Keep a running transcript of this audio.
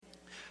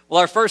Well,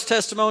 our first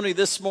testimony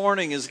this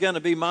morning is going to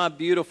be my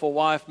beautiful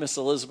wife, Miss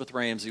Elizabeth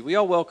Ramsey. Will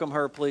y'all welcome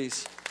her,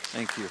 please?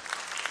 Thank you.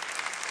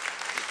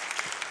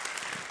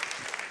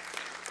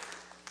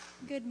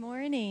 Good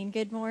morning.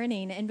 Good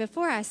morning. And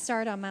before I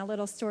start on my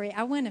little story,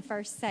 I want to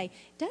first say,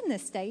 doesn't the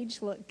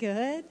stage look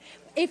good?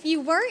 If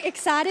you weren't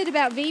excited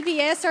about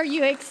VBS, are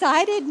you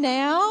excited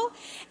now?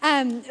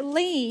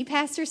 Lee,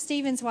 Pastor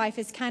Stephen's wife,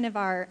 is kind of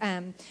our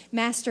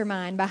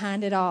mastermind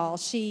behind it all.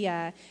 She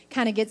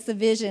kind of gets the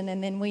vision,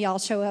 and then we all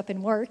show up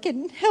and work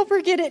and help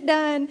her get it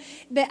done.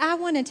 But I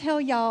want to tell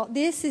y'all,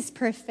 this is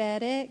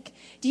prophetic.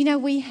 Do you know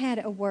we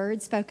had a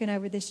word spoken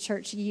over this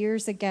church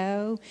years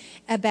ago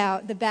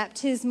about the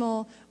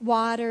baptismal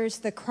waters,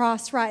 the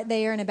cross right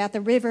there, and about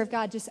the river of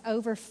God just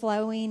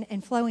overflowing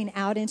and flowing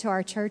out into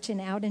our church and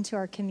out into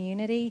our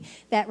community,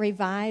 that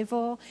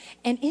revival.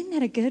 And isn't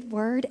that a good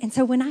word? And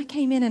so when I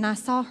came in and I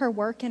saw her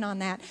working on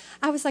that,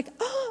 I was like,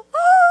 oh,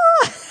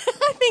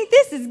 I think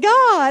this is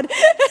God.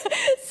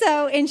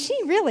 And she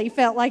really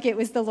felt like it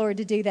was the Lord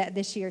to do that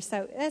this year.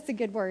 So that's a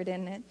good word,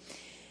 isn't it?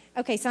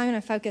 Okay, so I'm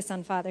going to focus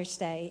on Father's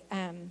Day.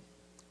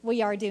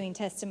 We are doing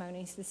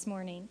testimonies this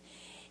morning.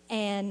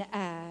 And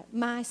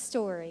my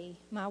story,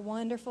 my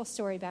wonderful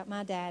story about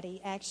my daddy,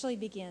 actually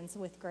begins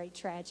with great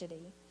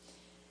tragedy.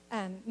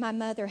 My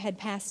mother had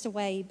passed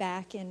away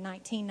back in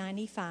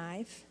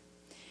 1995.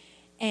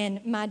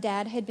 And my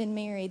dad had been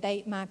married.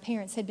 My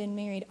parents had been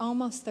married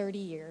almost 30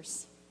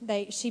 years.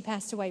 She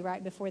passed away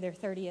right before their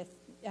 30th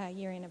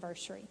year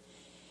anniversary.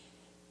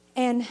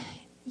 And,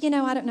 you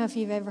know, I don't know if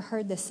you've ever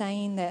heard the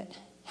saying that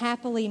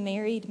happily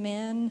married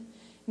men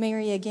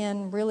marry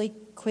again really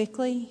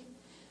quickly.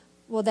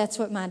 Well, that's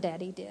what my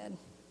daddy did.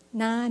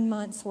 9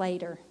 months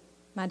later,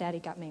 my daddy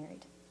got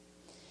married.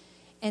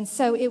 And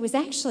so it was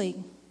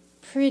actually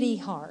pretty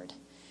hard.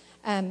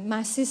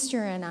 My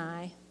sister and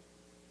I,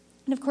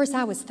 and of course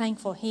I was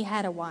thankful he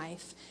had a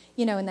wife,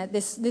 you know, and that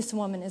this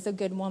woman is a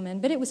good woman,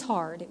 but it was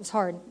hard. It was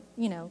hard,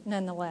 you know,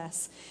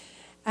 nonetheless.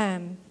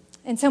 And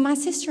so my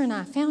sister and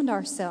I found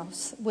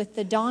ourselves with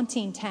the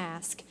daunting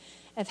task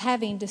of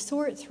having to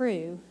sort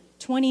through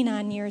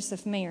 29 years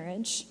of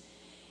marriage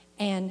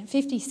and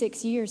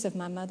 56 years of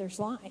my mother's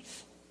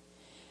life.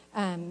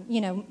 You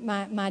know,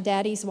 my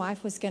daddy's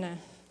wife was going to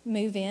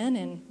move in,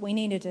 and we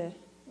needed to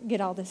get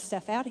all this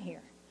stuff out of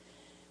here.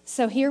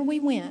 So here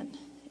we went,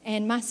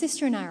 and my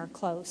sister and I are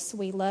close.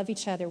 We love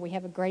each other. We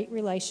have a great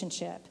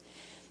relationship.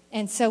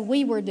 And so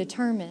we were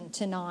determined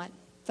to not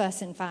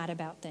fuss and fight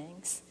about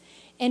things.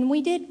 And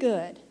we did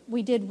good.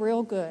 We did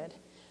real good.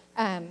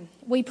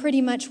 We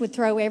pretty much would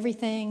throw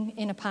everything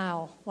in a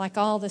pile, like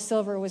all the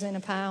silver was in a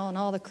pile and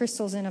all the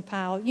crystals in a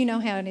pile. You know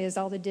how it is,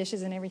 all the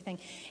dishes and everything.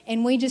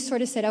 And we just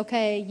sort of said,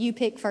 okay, you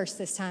pick first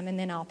this time, and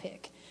then I'll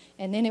pick.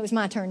 And then it was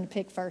my turn to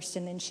pick first,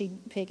 and then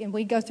she'd pick. And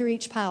we'd go through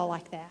each pile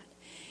like that.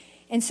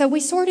 And so we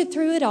sorted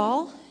through it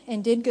all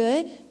and did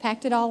good,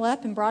 packed it all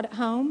up and brought it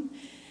home.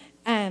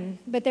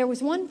 But there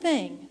was one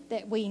thing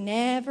that we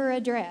never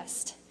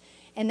addressed,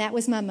 and that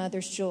was my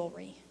mother's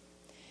jewelry.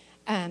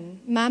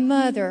 My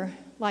mother,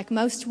 like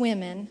most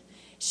women,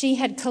 she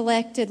had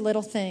collected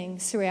little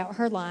things throughout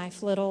her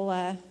life,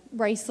 little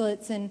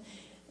bracelets and,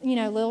 you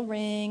know, little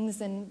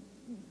rings and,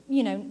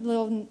 you know,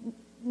 little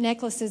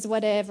necklaces,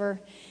 whatever.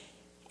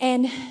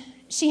 And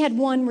she had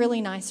one really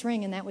nice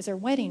ring, and that was her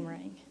wedding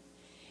ring.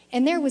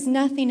 And there was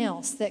nothing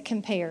else that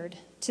compared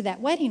to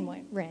that wedding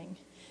ring.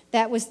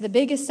 That was the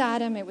biggest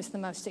item. It was the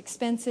most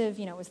expensive.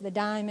 You know, it was the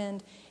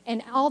diamond.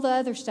 And all the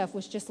other stuff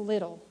was just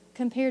little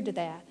compared to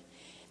that.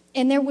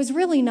 And there was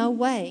really no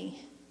way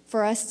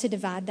for us to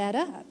divide that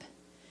up.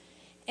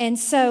 And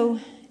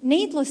so,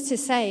 needless to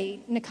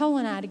say, Nicole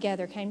and I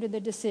together came to the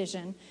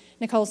decision,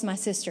 Nicole's my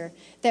sister,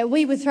 that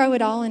we would throw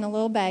it all in a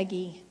little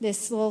baggie,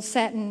 this little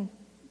satin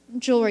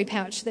jewelry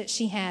pouch that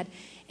she had.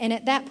 And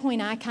at that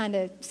point, I kind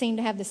of seemed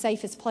to have the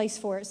safest place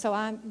for it. So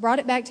I brought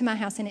it back to my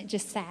house, and it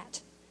just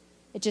sat.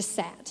 It just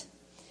sat.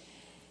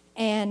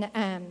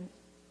 And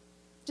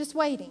just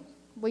waiting.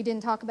 We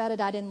didn't talk about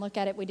it. I didn't look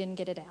at it. We didn't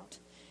get it out.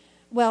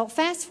 Well,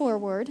 fast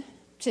forward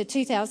to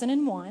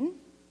 2001,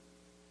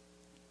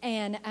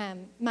 and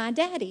my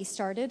daddy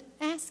started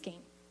asking,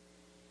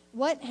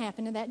 what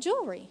happened to that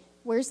jewelry?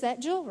 Where's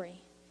that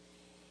jewelry?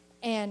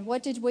 And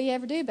what did we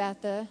ever do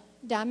about the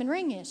diamond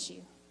ring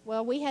issue?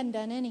 Well, we hadn't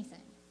done anything.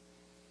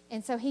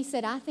 And so he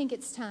said, I think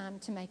it's time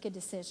to make a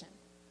decision.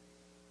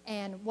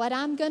 And what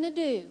I'm going to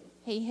do,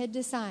 he had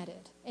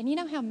decided. And you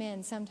know how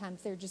men,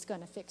 sometimes they're just going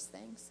to fix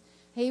things.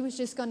 He was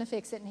just going to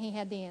fix it, and he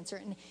had the answer.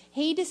 And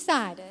he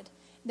decided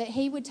that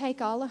he would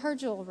take all of her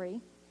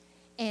jewelry,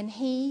 and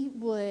he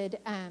would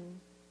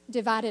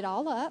divide it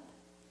all up,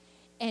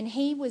 and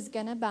he was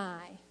going to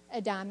buy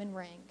a diamond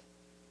ring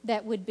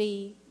that would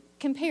be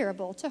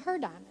comparable to her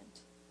diamond.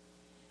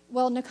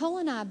 Well, Nicole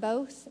and I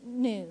both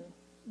knew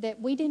that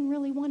we didn't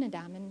really want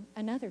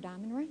another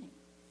diamond ring.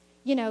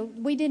 You know,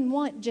 we didn't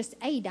want just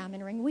a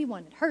diamond ring. We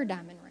wanted her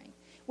diamond ring.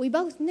 We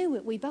both knew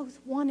it. We both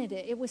wanted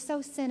it. It was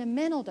so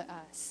sentimental to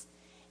us,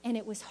 and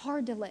it was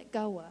hard to let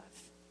go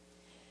of.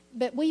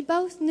 But we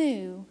both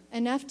knew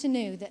enough to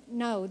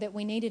know that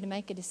we needed to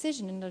make a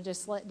decision and to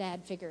just let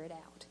Dad figure it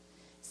out.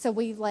 So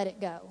we let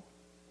it go.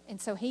 And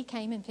so he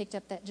came and picked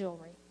up that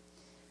jewelry.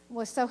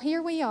 Well, so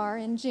here we are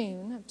in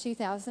June of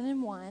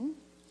 2001.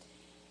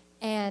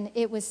 And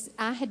it was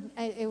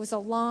a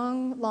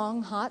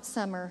long, hot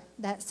summer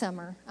that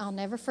summer. I'll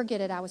never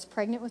forget it. I was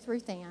pregnant with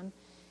Ruth Ann,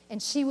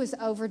 and she was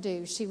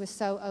overdue. She was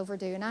so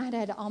overdue. And I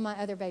had all my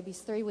other babies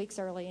 3 weeks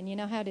early. And you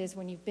know how it is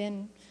when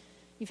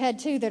you've had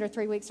two that are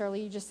 3 weeks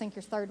early, you just think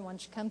your third one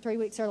should come 3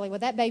 weeks early. Well,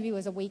 that baby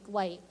was a week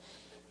late.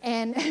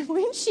 And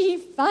when she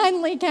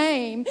finally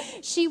came,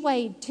 she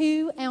weighed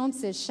 2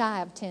 ounces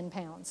shy of 10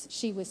 pounds.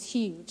 She was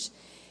huge.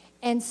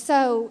 And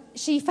so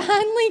she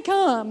finally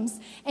comes,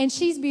 and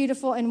she's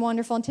beautiful and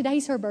wonderful. And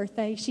today's her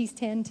birthday. She's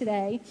 10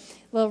 today,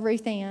 little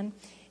Ruth Ann.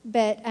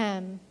 But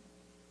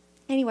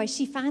anyway,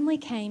 she finally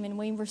came, and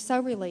we were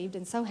so relieved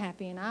and so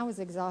happy. And I was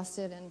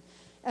exhausted and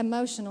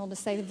emotional, to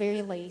say the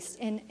very least.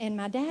 And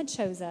my dad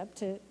shows up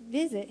to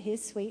visit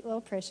his sweet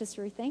little precious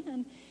Ruth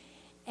Ann,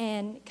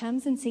 and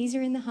comes and sees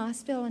her in the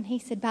hospital. And he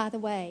said, by the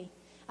way,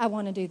 I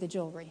want to do the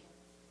jewelry.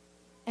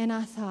 And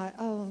I thought,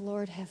 oh,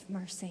 Lord, have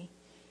mercy.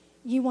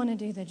 You want to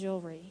do the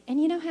jewelry.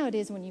 And you know how it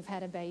is when you've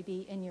had a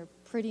baby and you're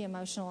pretty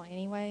emotional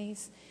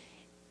anyways.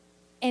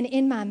 And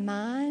in my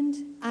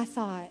mind, I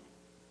thought,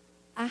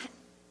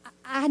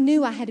 I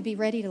knew I had to be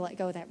ready to let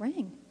go of that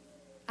ring.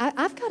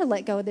 I've got to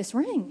let go of this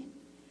ring.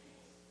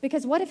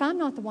 Because what if I'm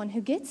not the one who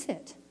gets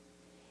it?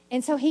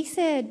 And so he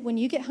said, when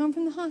you get home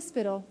from the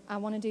hospital, I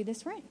want to do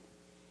this ring.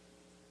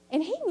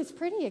 And he was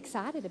pretty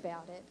excited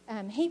about it.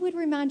 He would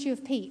remind you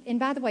of Pete. And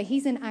by the way,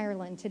 he's in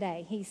Ireland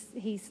today.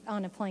 He's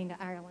on a plane to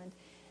Ireland.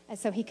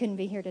 So he couldn't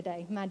be here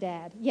today, my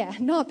dad. Yeah,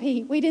 not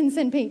Pete. We didn't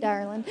send Pete to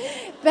Ireland.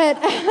 But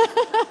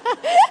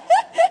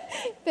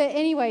but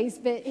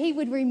he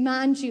would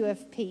remind you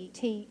of Pete.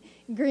 He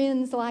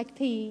grins like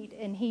Pete,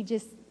 and he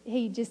just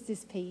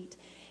is Pete.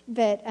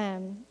 But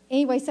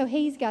anyway, so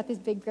he's got this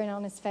big grin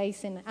on his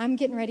face, and I'm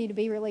getting ready to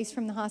be released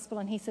from the hospital,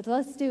 and he said,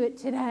 let's do it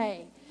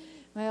today.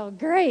 Well,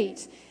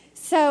 great.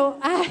 So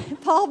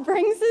Paul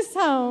brings us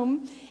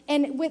home.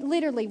 And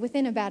literally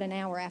within about an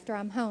hour after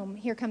I'm home,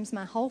 here comes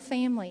my whole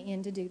family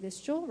in to do this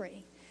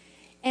jewelry.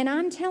 And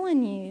I'm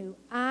telling you,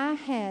 I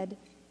had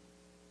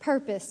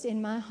purposed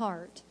in my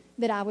heart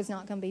that I was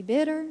not going to be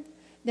bitter,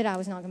 that I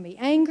was not going to be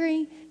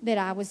angry, that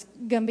I was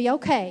going to be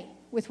okay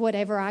with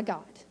whatever I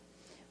got.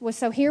 Well,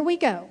 so here we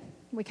go.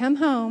 We come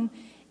home,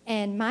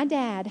 and my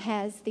dad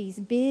has these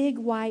big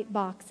white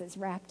boxes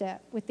wrapped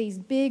up with these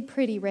big,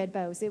 pretty red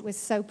bows. It was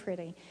so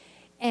pretty.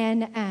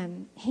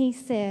 And he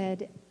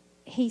said,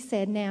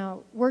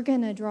 now, we're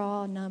going to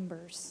draw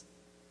numbers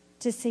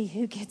to see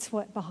who gets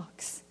what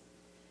box.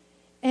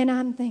 And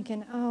I'm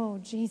thinking, oh,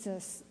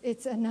 Jesus,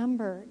 it's a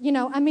number.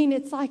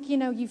 It's like,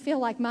 you feel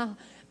like my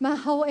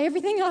whole,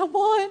 everything I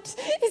want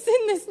is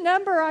in this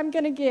number I'm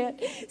going to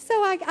get. So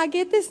I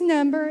get this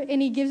number, and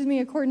he gives me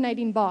a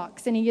coordinating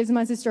box, and he gives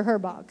my sister her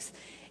box.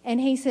 And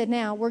he said,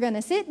 now, we're going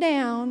to sit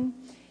down,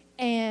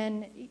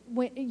 and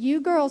when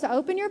you girls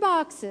open your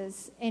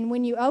boxes, and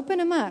when you open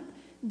them up,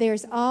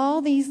 there's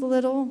all these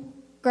little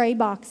gray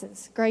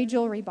boxes, gray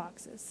jewelry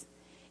boxes,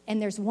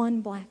 and there's one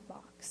black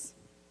box.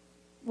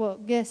 Well,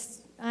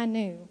 guess I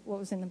knew what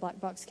was in the black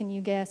box. Can you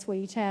guess? We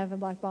each have a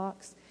black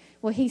box.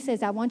 Well, he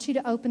says, I want you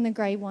to open the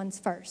gray ones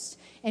first,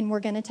 and we're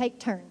going to take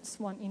turns.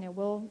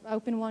 We'll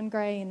open one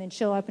gray, and then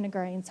she'll open a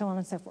gray, and so on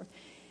and so forth.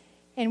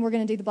 And we're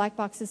going to do the black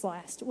boxes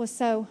last. Well,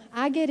 so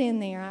I get in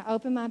there, I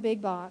open my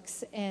big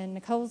box, and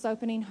Nicole's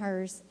opening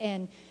hers,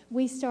 and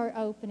we start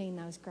opening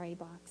those gray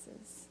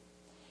boxes.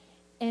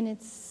 And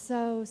it's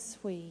so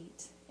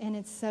sweet, and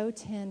it's so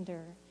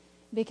tender,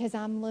 because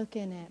I'm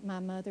looking at my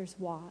mother's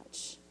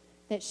watch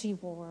that she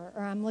wore,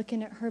 or I'm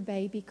looking at her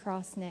baby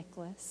cross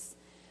necklace,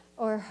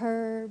 or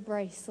her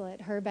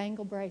bracelet, her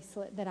bangle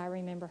bracelet that I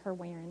remember her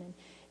wearing. And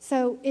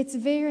so it's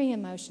very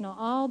emotional.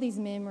 All these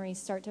memories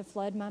start to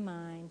flood my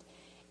mind,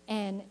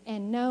 and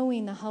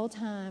knowing the whole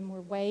time we're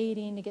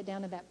waiting to get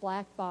down to that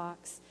black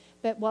box,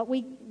 but what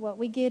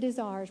we get is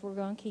ours. We're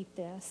going to keep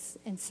this.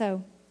 And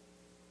so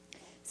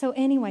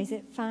anyways,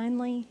 it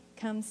finally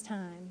comes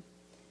time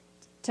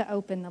to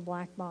open the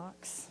black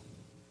box.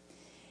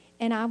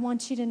 And I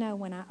want you to know,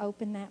 when I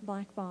open that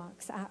black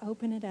box, I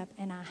open it up,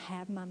 and I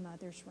have my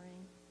mother's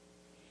ring.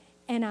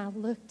 And I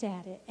looked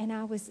at it, and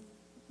I was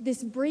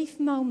this brief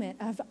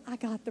moment of, I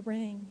got the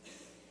ring.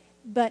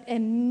 But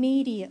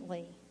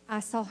immediately I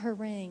saw her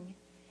ring,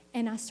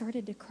 and I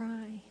started to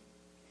cry,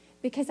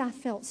 because I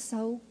felt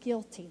so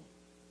guilty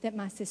that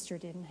my sister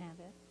didn't have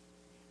it.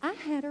 I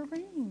had a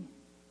ring.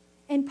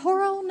 And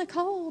poor old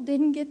Nicole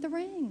didn't get the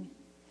ring.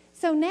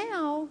 So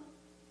now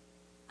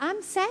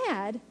I'm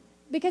sad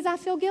because I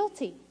feel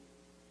guilty.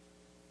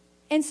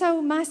 And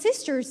so my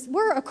sisters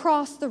were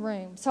across the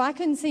room, so I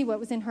couldn't see what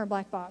was in her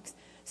black box.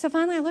 So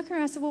finally I look at her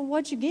and I said, well,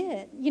 what'd you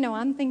get?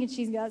 I'm thinking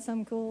she's got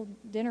some cool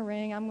dinner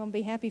ring. I'm going to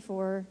be happy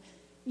for her,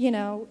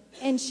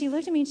 And she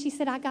looked at me and she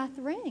said, I got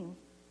the ring.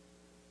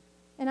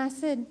 And I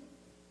said,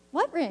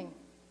 what ring?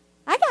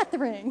 I got the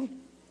ring.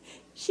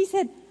 She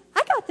said,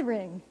 I got the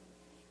ring.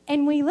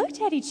 And we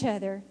looked at each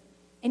other,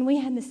 and we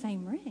had the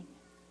same ring.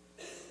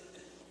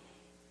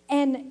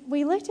 And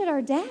we looked at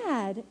our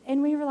dad,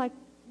 and we were like,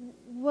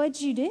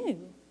 what'd you do?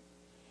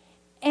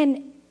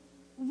 And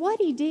what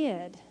he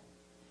did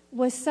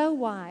was so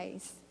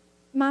wise.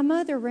 My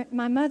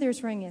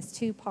mother's ring is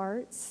 2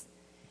 parts.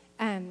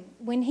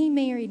 When he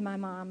married my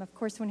mom, of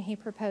course, when he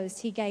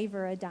proposed, he gave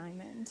her a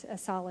diamond, a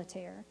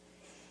solitaire.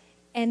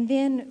 And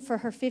then for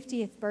her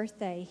 50th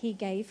birthday, he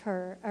gave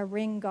her a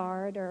ring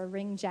guard or a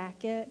ring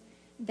jacket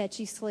that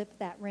you slip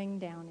that ring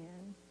down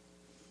in.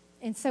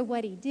 And so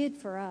what he did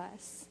for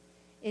us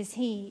is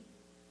he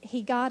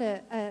got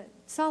a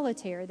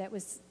solitaire that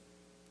was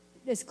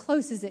as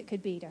close as it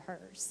could be to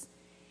hers.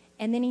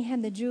 And then he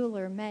had the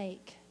jeweler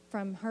make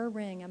from her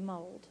ring a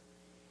mold.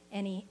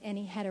 And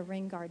he had a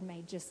ring guard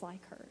made just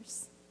like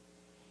hers.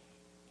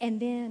 And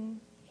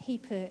then he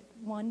put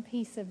one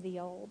piece of the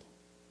old,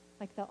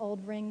 like the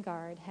old ring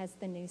guard has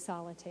the new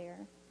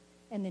solitaire,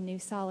 and the new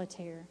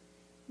solitaire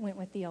went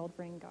with the old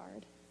ring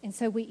guard. And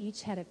so we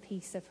each had a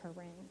piece of her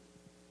ring.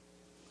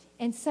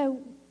 And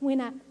so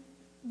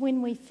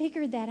when we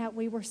figured that out,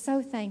 we were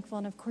so thankful.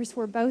 And of course,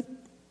 we're both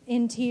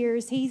in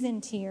tears. He's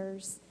in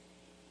tears.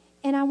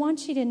 And I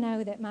want you to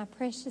know that my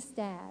precious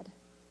dad,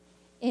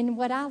 in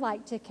what I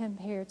like to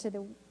compare to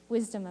the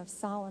wisdom of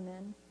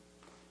Solomon,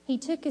 he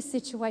took a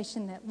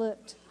situation that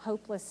looked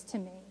hopeless to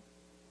me.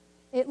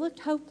 It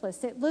looked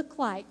hopeless. It looked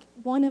like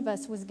one of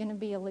us was going to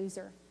be a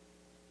loser.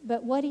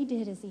 But what he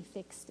did is he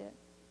fixed it.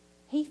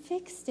 He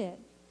fixed it.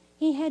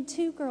 He had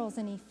 2 girls,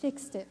 and he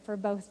fixed it for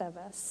both of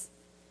us.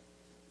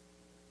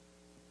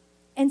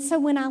 And so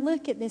when I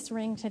look at this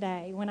ring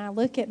today, when I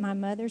look at my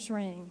mother's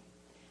ring,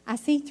 I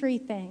see 3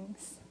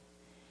 things.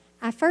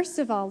 I first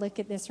of all look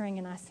at this ring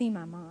and I see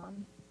my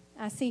mom.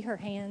 I see her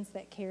hands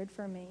that cared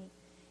for me,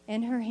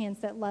 and her hands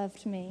that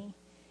loved me,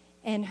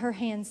 and her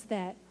hands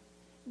that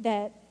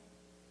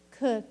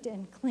cooked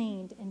and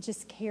cleaned and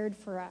just cared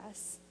for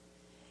us.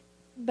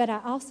 But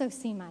I also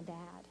see my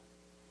dad.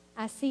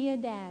 I see a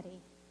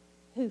daddy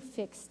who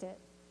fixed it,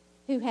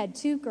 who had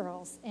 2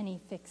 girls, and he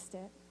fixed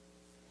it.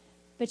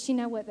 But you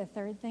know what the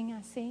third thing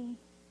I see?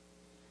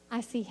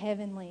 I see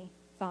Heavenly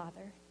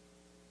Father.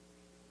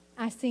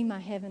 I see my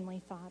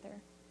Heavenly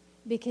Father.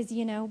 Because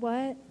you know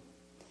what?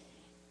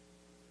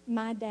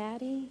 My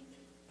daddy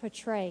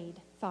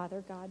portrayed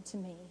Father God to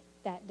me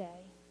that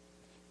day.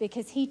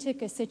 Because he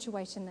took a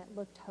situation that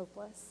looked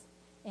hopeless,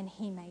 and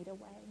he made a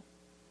way.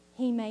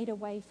 He made a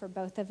way for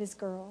both of his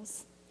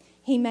girls.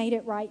 He made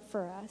it right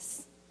for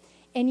us.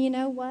 And you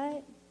know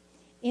what?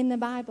 In the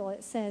Bible,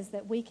 it says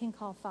that we can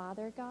call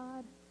Father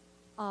God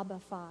Abba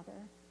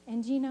Father.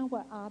 And do you know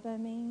what Abba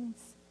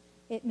means?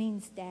 It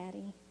means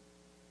daddy.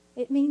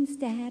 It means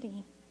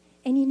daddy.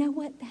 And you know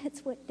what?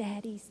 That's what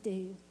daddies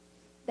do.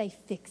 They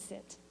fix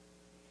it.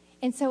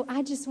 And so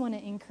I just want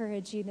to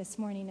encourage you this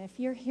morning, if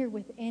you're here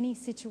with any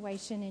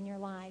situation in your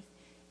life,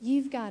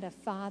 you've got a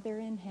Father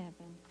in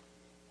heaven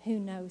who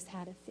knows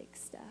how to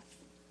fix stuff.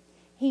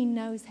 He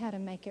knows how to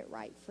make it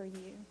right for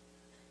you.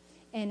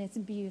 And it's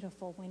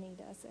beautiful when he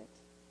does it.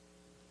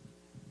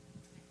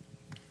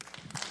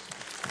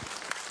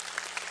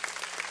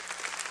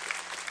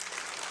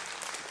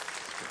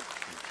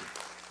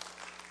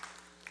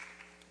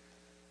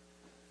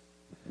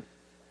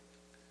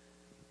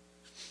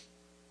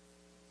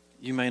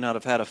 You may not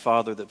have had a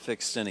father that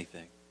fixed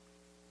anything.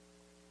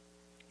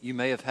 You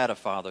may have had a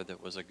father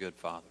that was a good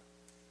father.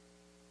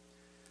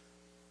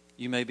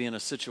 You may be in a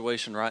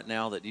situation right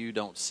now that you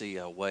don't see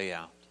a way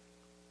out.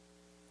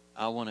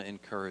 I want to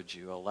encourage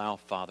you, allow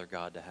Father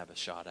God to have a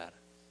shot at it.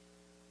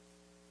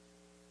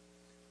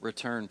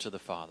 Return to the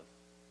Father.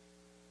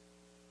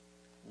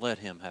 Let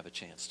him have a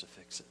chance to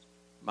fix it.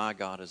 My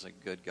God is a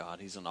good God.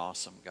 He's an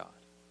awesome God.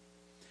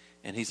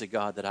 And he's a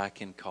God that I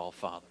can call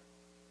Father.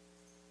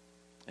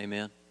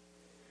 Amen.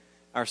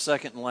 Our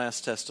second and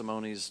last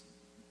testimony is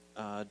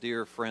a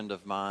dear friend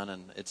of mine,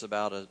 and it's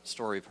about a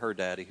story of her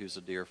daddy who's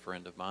a dear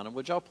friend of mine. And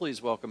would y'all please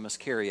welcome Miss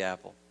Carrie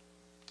Apple.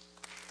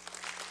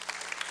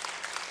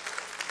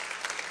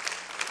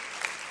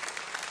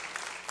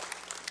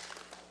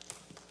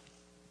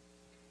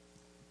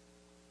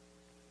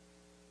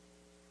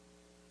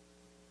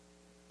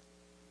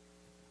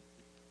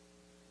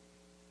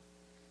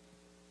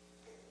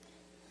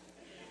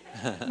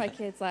 My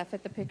kids laugh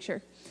at the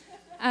picture.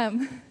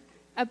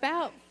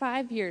 About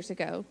 5 years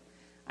ago,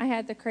 I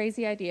had the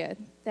crazy idea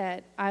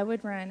that I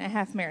would run a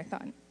half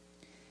marathon.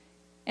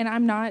 And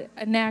I'm not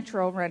a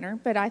natural runner,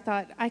 but I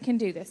thought, I can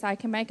do this. I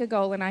can make a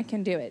goal and I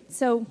can do it.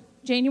 So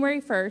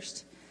January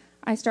 1st,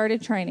 I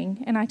started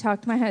training, and I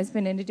talked my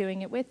husband into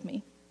doing it with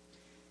me.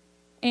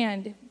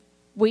 And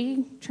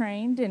we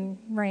trained and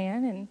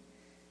ran, and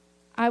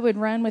I would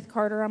run with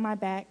Carter on my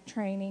back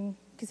training,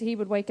 because he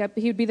would wake up,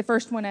 he would be the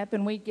first one up,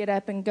 and we'd get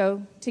up and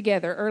go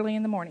together early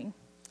in the morning.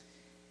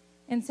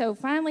 And so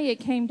finally it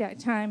came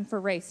time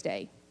for race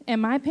day.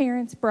 And my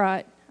parents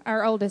brought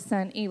our oldest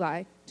son,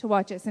 Eli, to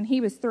watch us, and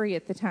he was 3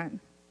 at the time.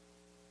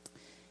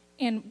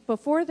 And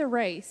before the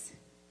race,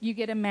 you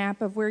get a map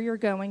of where you're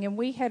going, and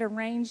we had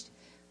arranged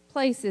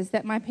places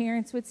that my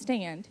parents would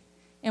stand.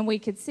 and we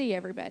could see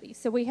everybody.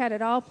 So we had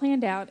it all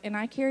planned out, and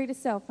I carried a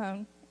cell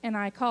phone, and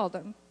I called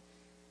them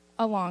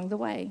along the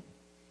way.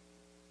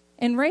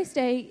 And race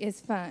day is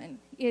fun.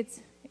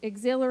 It's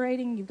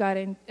exhilarating. You've got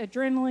an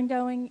adrenaline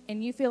going,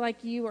 and you feel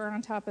like you are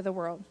on top of the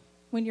world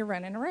when you're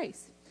running a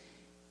race.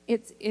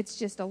 It's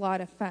just a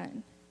lot of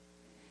fun.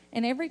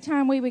 And every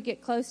time we would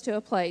get close to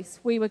a place,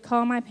 we would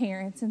call my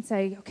parents and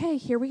say, okay,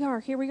 here we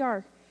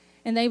are.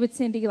 And they would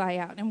send Eli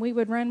out, and we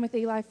would run with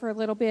Eli for a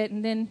little bit,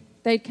 and then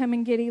they'd come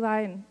and get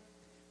Eli, and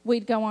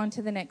we'd go on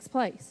to the next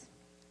place.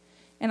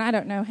 And I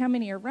don't know how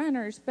many are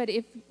runners, but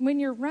when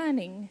you're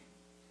running,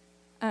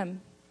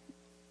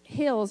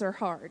 hills are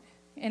hard.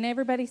 And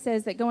everybody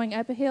says that going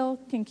up a hill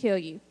can kill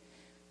you.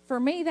 For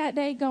me that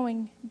day,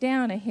 going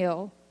down a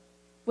hill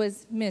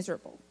was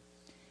miserable.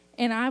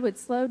 And I would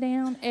slow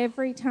down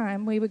every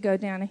time we would go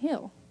down a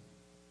hill.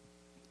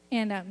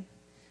 And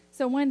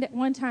so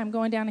one time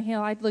going down a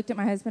hill, I looked at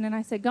my husband and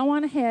I said, go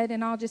on ahead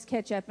and I'll just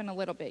catch up in a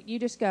little bit. You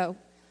just go.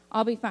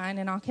 I'll be fine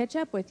and I'll catch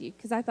up with you.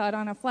 Because I thought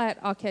on a flat,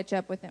 I'll catch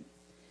up with him.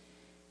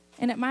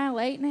 And at mile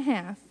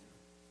 8.5,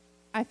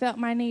 I felt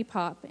my knee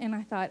pop, and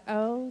I thought,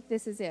 oh,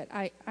 this is it.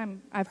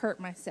 I've hurt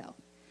myself.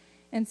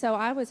 And so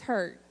I was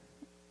hurt,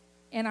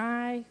 and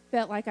I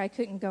felt like I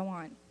couldn't go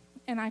on.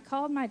 And I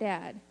called my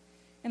dad,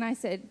 and I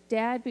said,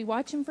 Dad, be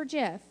watching for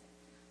Jeff.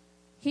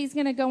 He's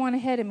going to go on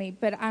ahead of me,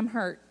 but I'm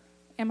hurt.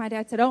 And my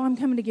dad said, oh, I'm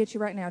coming to get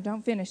you right now.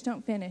 Don't finish.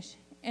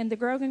 And the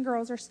Grogan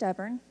girls are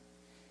stubborn.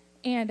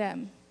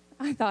 And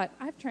I thought,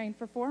 I've trained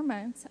for 4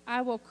 months.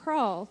 I will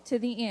crawl to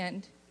the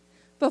end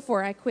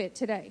before I quit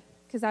today.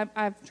 Because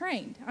I've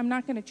trained. I'm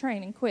not going to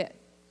train and quit.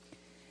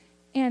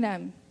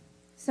 And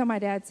so my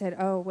dad said,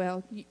 oh,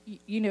 well,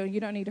 you know, you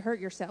don't need to hurt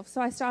yourself.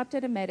 So I stopped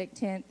at a medic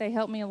tent. They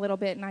helped me a little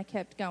bit, and I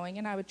kept going.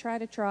 And I would try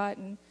to trot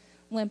and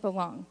limp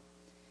along.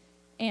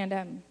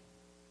 And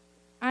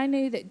I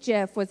knew that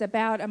Jeff was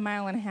about 1.5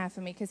 miles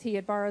of me because he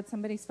had borrowed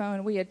somebody's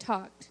phone. We had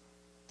talked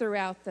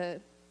throughout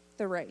the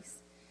race.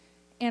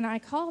 And I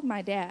called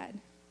my dad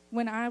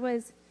when I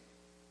was,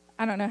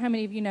 I don't know how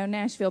many of you know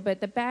Nashville,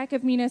 but the back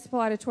of Municipal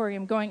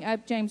Auditorium going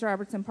up James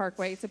Robertson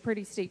Parkway, it's a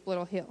pretty steep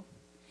little hill.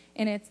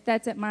 And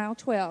that's at mile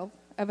 12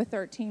 of a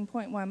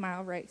 13.1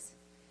 mile race.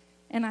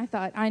 And I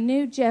thought, I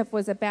knew Jeff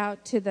was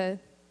about to the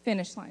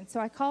finish line. So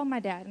I called my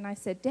dad and I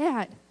said,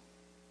 Dad,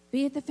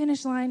 be at the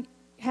finish line.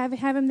 Have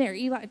him there.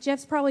 Eli,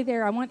 Jeff's probably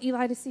there. I want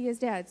Eli to see his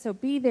dad. So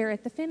be there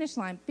at the finish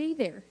line. Be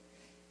there.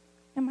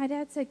 And my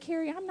dad said,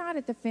 Carrie, I'm not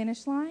at the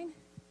finish line.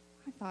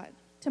 I thought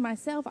to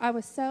myself, I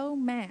was so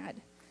mad.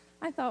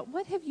 I thought,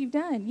 what have you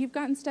done? You've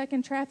gotten stuck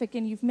in traffic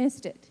and you've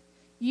missed it.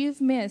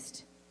 You've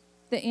missed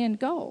the end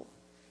goal.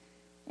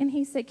 And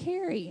he said,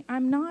 Carrie,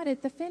 I'm not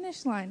at the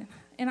finish line.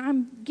 And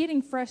I'm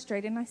getting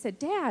frustrated. And I said,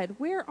 Dad,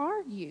 where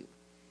are you?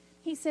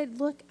 He said,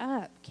 look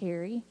up,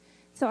 Carrie.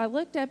 So I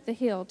looked up the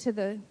hill to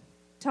the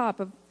top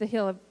of the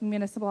hill of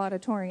Municipal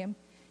Auditorium.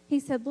 He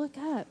said, look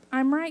up.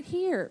 I'm right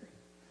here.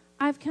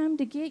 I've come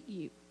to get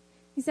you.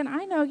 He said,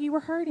 I know you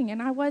were hurting,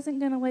 and I wasn't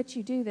going to let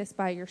you do this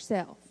by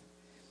yourself.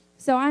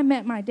 So I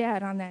met my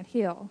dad on that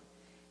hill,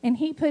 and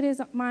he put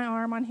my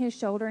arm on his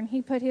shoulder, and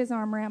he put his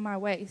arm around my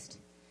waist,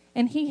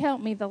 and he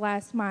helped me the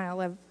last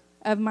mile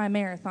of my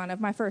marathon,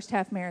 of my first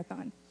half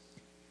marathon.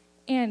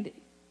 And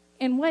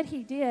what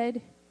he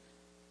did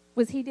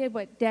was he did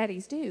what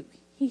daddies do.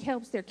 He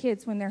helps their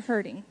kids when they're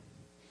hurting.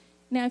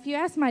 Now, if you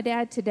ask my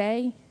dad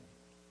today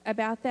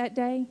about that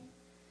day,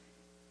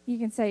 you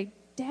can say,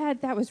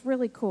 Dad, that was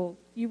really cool.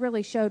 You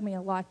really showed me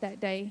a lot that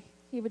day.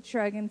 He would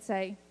shrug and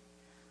say,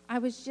 I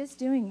was just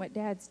doing what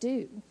dads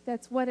do.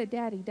 That's what a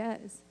daddy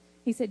does.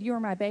 He said, you were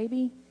my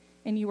baby,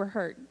 and you were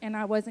hurt, and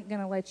I wasn't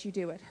going to let you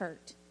do it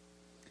hurt.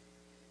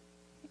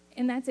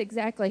 And that's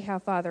exactly how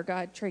Father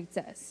God treats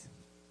us.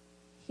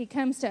 He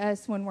comes to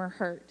us when we're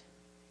hurt.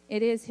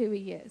 It is who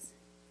he is.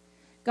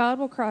 God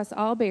will cross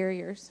all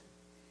barriers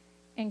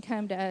and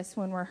come to us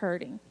when we're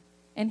hurting,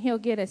 and he'll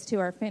get us to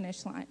our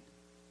finish line.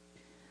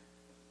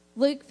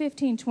 Luke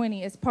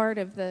 15:20 is part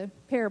of the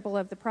parable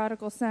of the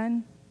prodigal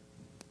son.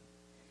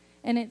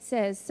 And it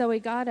says, so he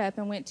got up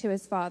and went to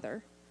his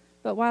father.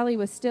 But while he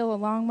was still a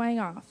long way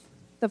off,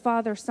 the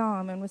father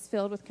saw him and was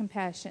filled with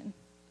compassion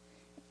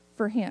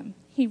for him.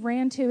 He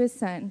ran to his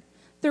son,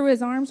 threw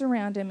his arms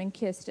around him, and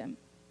kissed him.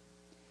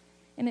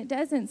 And it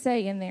doesn't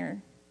say in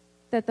there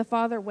that the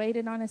father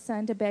waited on his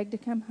son to beg to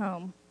come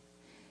home.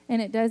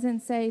 And it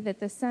doesn't say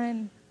that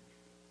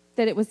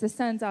it was the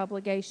son's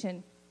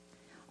obligation.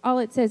 All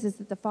it says is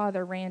that the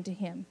father ran to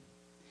him.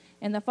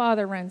 And the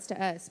father runs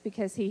to us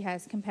because he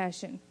has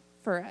compassion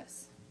for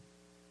us.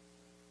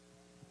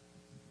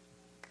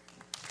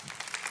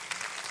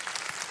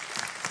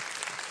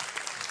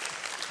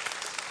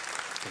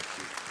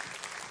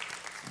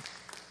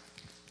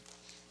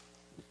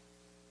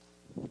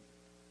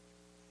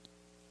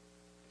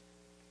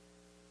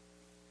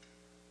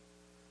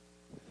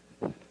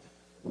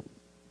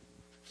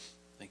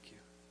 Thank you.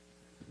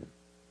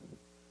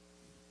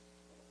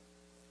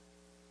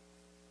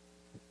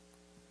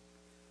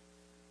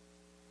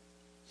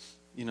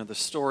 You know, the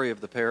story of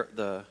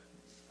the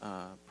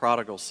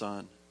prodigal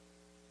son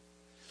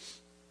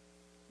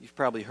You've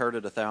probably heard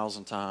it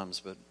 1,000 times,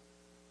 but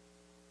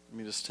let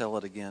me just tell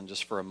it again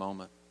just for a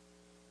moment.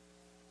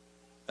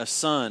 A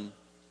son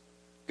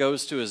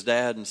goes to his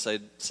dad and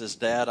says,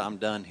 Dad, I'm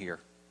done here.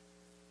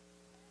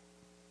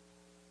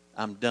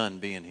 I'm done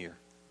being here.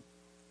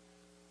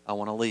 I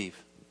want to leave,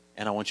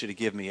 and I want you to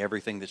give me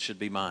everything that should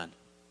be mine.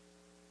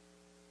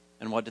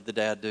 And what did the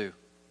dad do?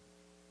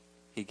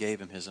 He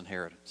gave him his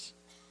inheritance.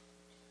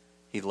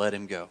 He let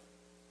him go.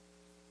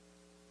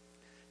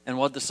 And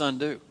what did the son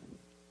do?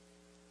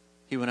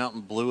 He went out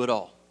and blew it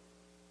all.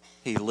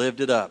 He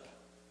lived it up.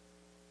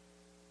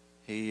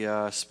 He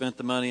spent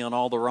the money on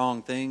all the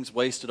wrong things,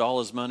 wasted all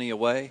his money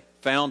away,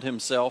 found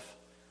himself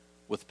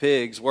with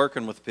pigs,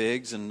 working with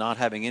pigs, and not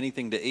having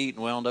anything to eat,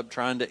 and wound up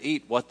trying to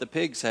eat what the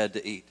pigs had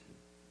to eat.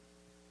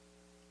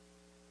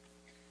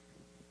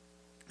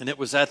 And it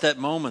was at that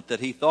moment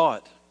that he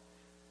thought,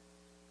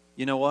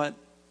 you know what?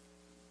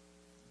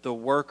 The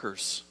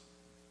workers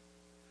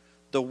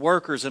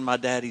in my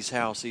daddy's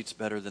house eats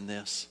better than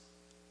this.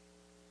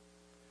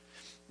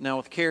 Now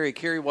with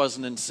Carrie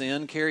wasn't in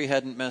sin. Carrie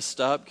hadn't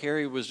messed up.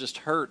 Carrie was just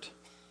hurt.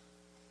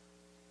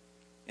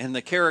 And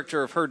the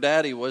character of her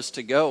daddy was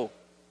to go.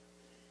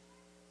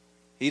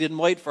 He didn't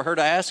wait for her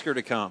to ask him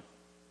to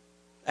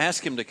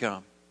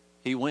come.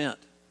 He went.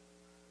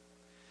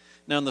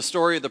 Now in the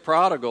story of the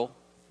prodigal,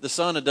 the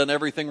son had done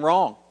everything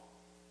wrong.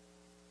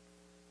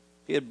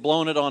 He had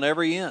blown it on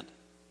every end.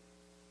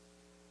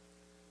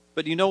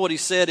 But you know what he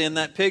said in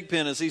that pig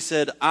pen is he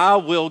said, I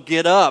will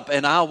get up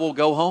and I will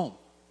go home.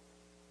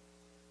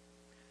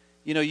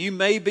 You know, you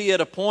may be at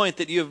a point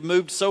that you have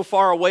moved so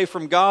far away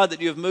from God,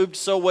 that you have moved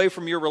so away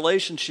from your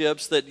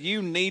relationships, that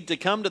you need to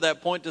come to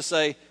that point to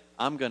say,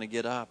 I'm going to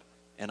get up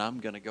and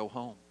I'm going to go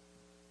home.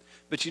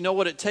 But you know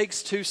what? It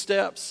takes 2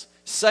 steps.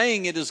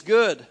 Saying it is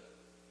good,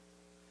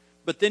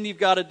 but then you've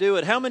got to do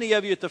it. How many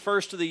of you at the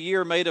first of the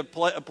year made a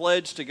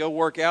pledge to go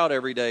work out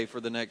every day for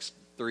the next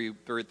 3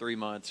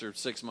 months or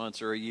 6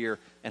 months or a year?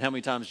 And how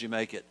many times did you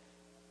make it?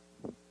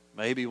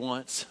 Maybe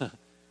once,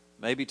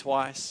 maybe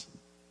twice.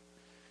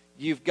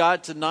 You've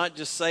got to not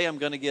just say, I'm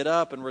going to get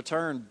up and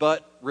return,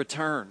 but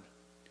return.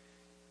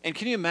 And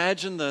can you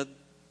imagine the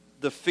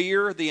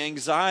fear, the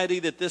anxiety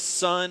that this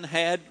son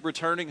had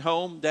returning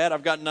home? Dad,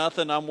 I've got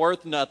nothing, I'm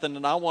worth nothing,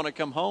 and I want to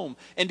come home.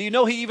 And do you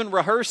know he even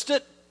rehearsed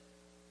it?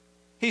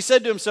 He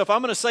said to himself,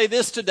 I'm going to say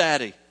this to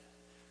Daddy.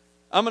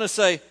 I'm going to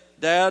say,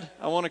 Dad,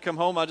 I want to come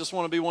home. I just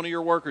want to be one of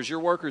your workers. Your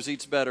workers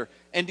eats better.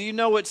 And do you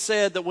know it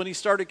said that when he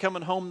started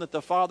coming home that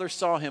the father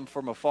saw him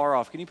from afar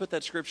off? Can you put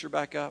that scripture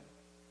back up?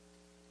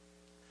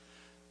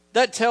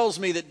 That tells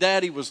me that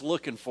Daddy was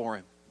looking for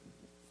him.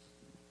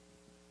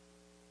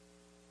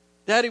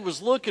 Daddy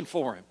was looking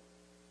for him.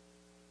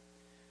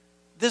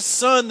 This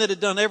son that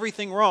had done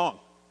everything wrong.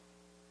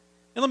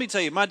 And let me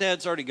tell you, my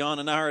dad's already gone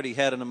and I already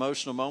had an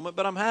emotional moment,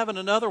 but I'm having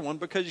another one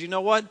because you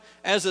know what?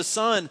 As a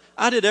son,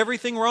 I did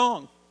everything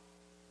wrong.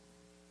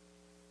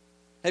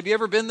 Have you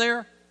ever been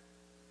there?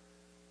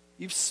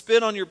 You've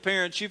spit on your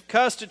parents. You've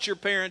cussed at your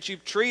parents.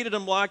 You've treated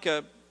them like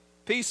a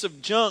piece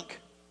of junk.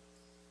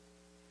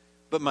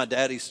 But my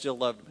daddy still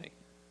loved me.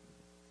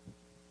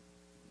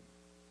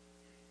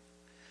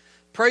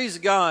 Praise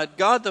God.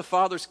 God the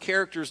Father's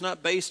character is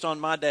not based on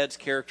my dad's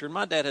character. And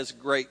my dad has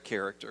great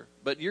character.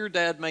 But your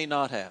dad may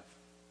not have.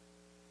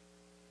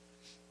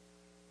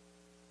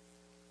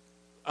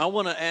 I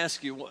want to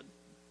ask you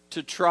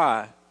to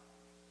try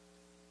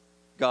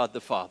God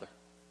the Father.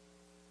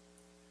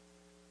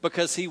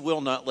 Because He will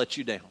not let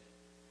you down.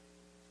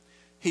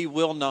 He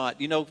will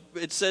not. You know,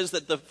 it says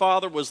that the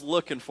Father was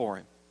looking for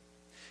him.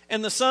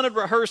 And the son had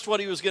rehearsed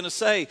what he was going to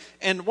say.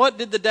 And what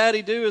did the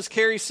daddy do, as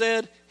Carrie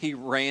said? He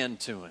ran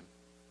to him.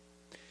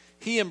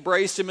 He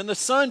embraced him. And the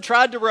son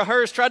tried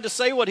to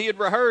say what he had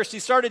rehearsed. He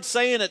started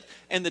saying it.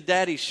 And the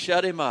daddy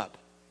shut him up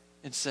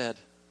and said,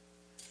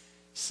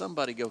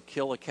 somebody go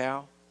kill a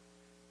cow.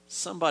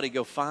 Somebody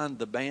go find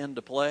the band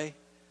to play.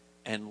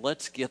 And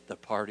let's get the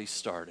party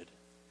started.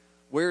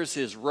 Where's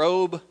his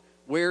robe?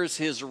 Where's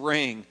his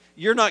ring?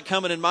 You're not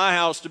coming in my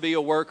house to be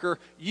a worker.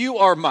 You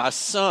are my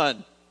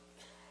son.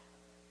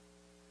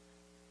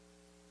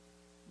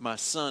 My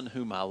son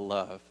whom I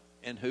love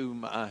and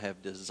whom I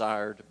have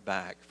desired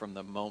back from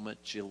the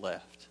moment you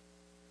left.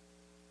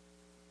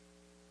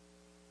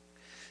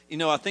 You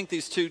know, I think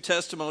these 2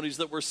 testimonies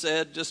that were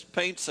said just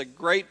paints a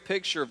great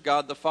picture of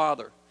God the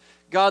Father.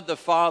 God the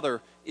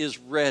Father is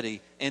ready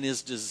and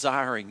is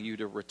desiring you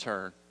to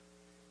return.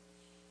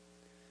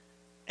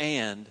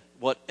 And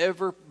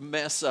whatever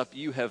mess up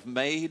you have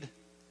made,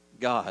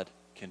 God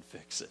can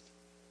fix it.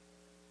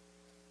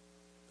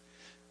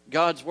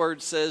 God's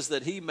word says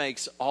that He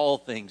makes all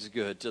things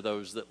good to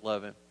those that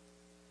love Him.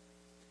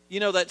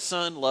 You know, that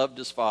son loved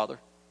his father.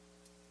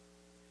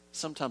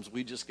 Sometimes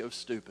we just go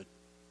stupid.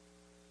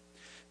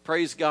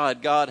 Praise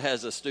God, God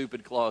has a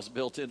stupid clause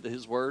built into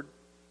His word.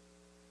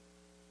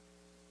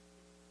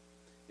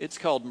 It's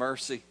called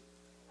mercy.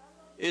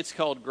 It's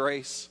called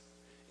grace.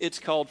 It's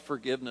called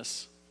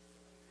forgiveness.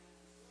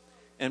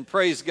 And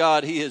praise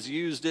God, He has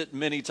used it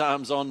many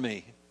times on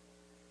me.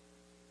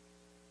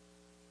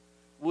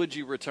 Would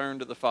you return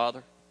to the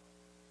Father?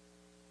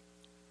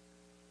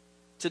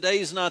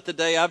 Today's not the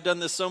day. I've done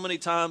this so many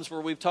times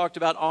where we've talked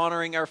about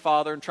honoring our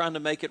Father and trying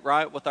to make it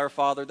right with our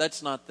Father.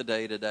 That's not the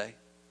day today.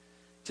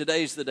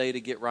 Today's the day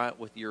to get right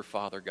with your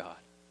Father God.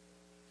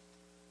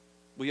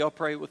 Will y'all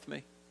pray with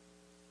me?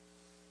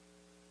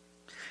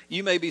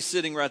 You may be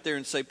sitting right there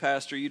and say,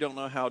 Pastor, you don't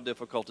know how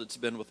difficult it's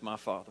been with my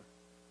Father.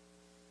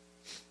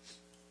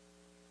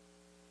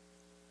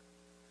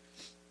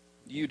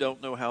 You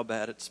don't know how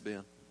bad it's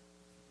been.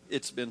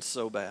 It's been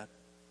so bad.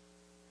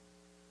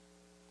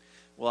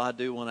 Well, I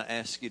do want to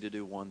ask you to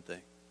do one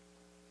thing.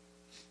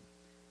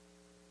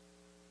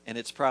 And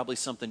it's probably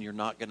something you're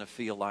not going to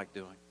feel like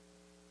doing.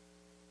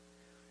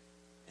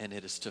 And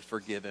it is to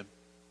forgive him.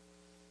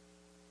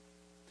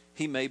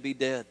 He may be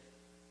dead.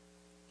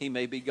 He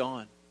may be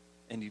gone.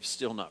 And you've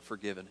still not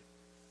forgiven him.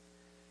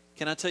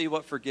 Can I tell you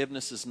what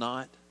forgiveness is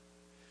not?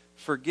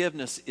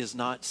 Forgiveness is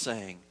not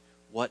saying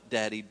what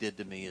Daddy did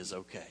to me is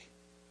okay.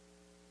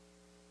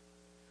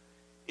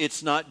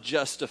 It's not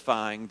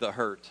justifying the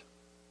hurt.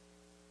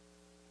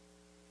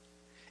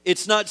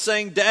 It's not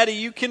saying, Daddy,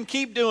 you can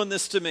keep doing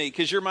this to me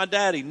because you're my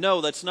daddy. No,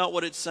 that's not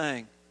what it's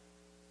saying.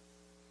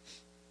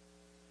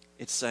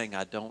 It's saying,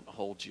 I don't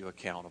hold you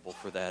accountable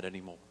for that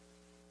anymore.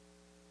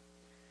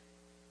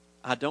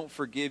 I don't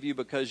forgive you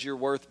because you're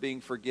worth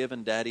being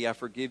forgiven, Daddy. I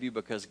forgive you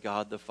because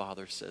God the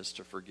Father says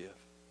to forgive.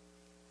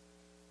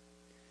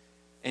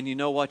 And you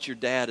know what? Your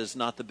dad is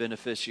not the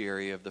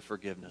beneficiary of the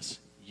forgiveness.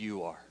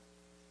 You are.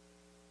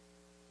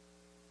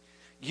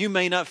 You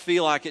may not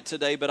feel like it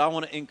today, but I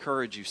want to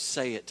encourage you.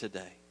 Say it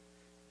today.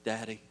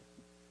 Daddy,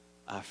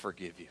 I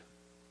forgive you.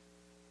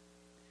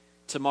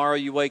 Tomorrow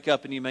you wake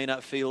up and you may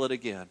not feel it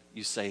again.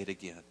 You say it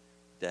again.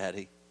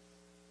 Daddy,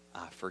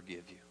 I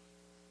forgive you.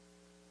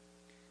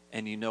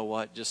 And you know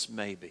what? Just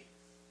maybe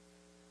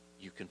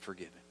you can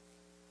forgive him.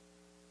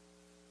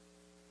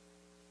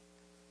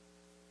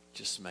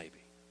 Just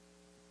maybe.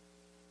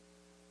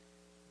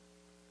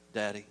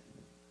 Daddy,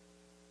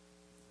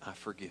 I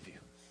forgive you.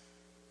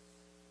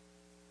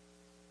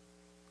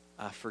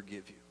 I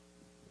forgive you.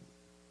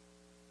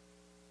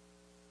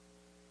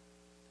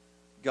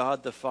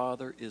 God the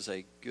Father is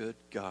a good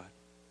God.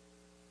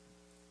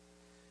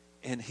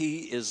 And He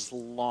is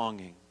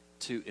longing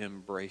to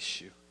embrace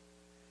you.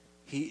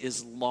 He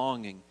is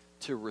longing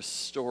to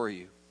restore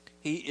you.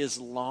 He is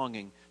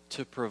longing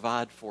to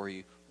provide for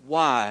you.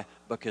 Why?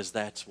 Because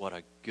that's what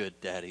a good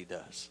daddy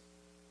does.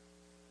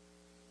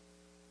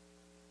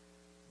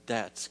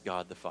 That's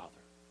God the Father.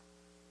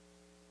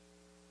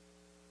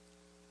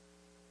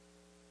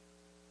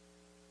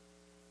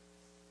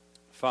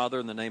 Father,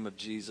 in the name of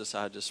Jesus,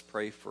 I just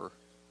pray for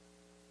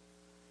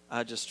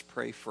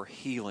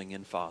healing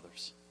in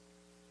fathers.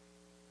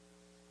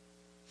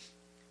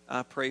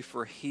 I pray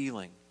for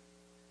healing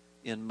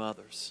in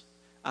mothers.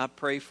 I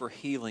pray for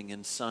healing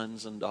in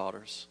sons and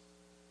daughters.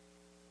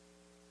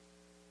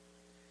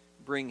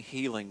 Bring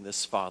healing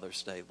this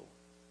Father's Day, Lord.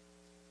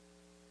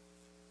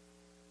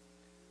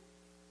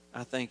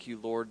 I thank you,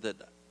 Lord, that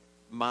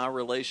my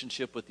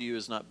relationship with you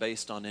is not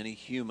based on any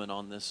human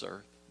on this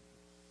earth.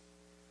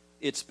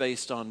 It's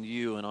based on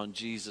you and on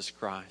Jesus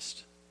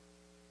Christ.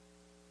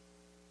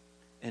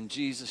 And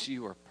Jesus,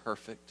 you are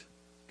perfect.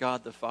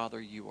 God the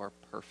Father, you are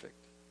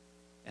perfect.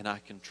 And I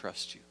can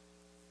trust you.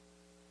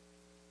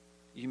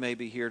 You may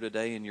be here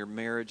today and your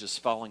marriage is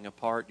falling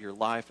apart, your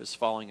life is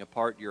falling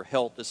apart, your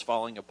health is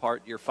falling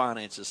apart, your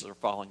finances are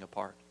falling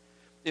apart.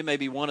 It may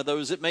be one of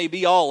those, it may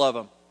be all of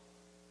them.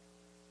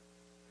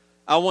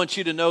 I want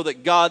you to know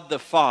that God the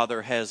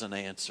Father has an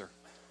answer.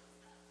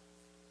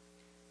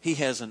 He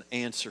has an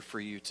answer for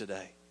you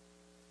today.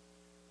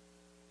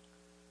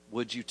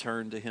 Would you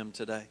turn to Him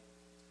today?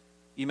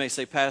 You may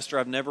say, Pastor,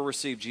 I've never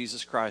received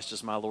Jesus Christ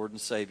as my Lord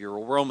and Savior.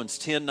 Well, Romans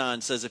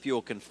 10:9 says, if you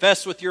will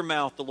confess with your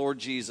mouth the Lord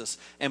Jesus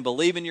and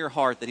believe in your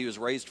heart that He was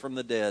raised from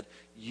the dead,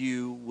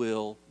 you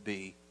will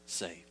be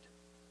saved.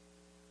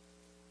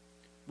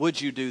 Would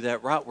you do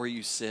that right where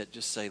you sit?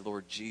 Just say,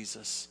 Lord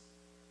Jesus,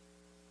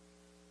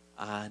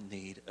 I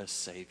need a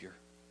Savior.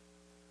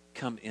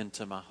 Come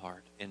into my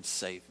heart and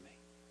save me.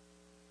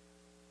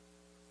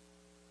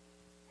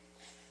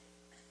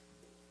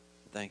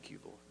 Thank you,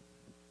 Lord.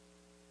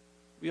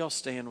 Will you all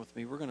stand with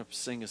me? We're going to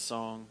sing a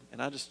song.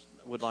 And I just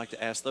would like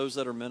to ask those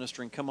that are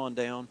ministering, come on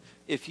down.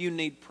 If you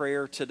need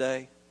prayer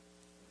today,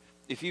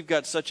 if you've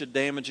got such a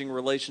damaging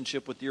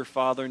relationship with your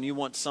Father and you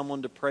want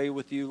someone to pray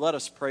with you, let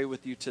us pray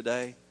with you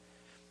today.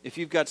 If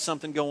you've got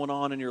something going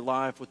on in your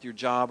life with your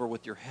job or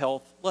with your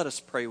health, let us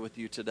pray with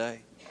you today.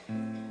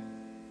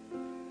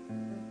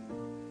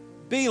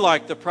 Be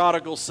like the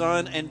prodigal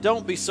son and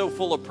don't be so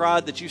full of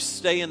pride that you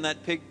stay in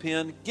that pig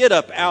pen. Get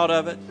up out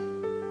of it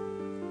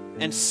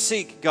and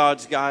seek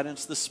God's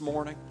guidance this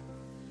morning.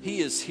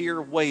 He is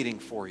here waiting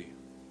for you.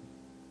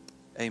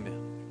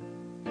 Amen.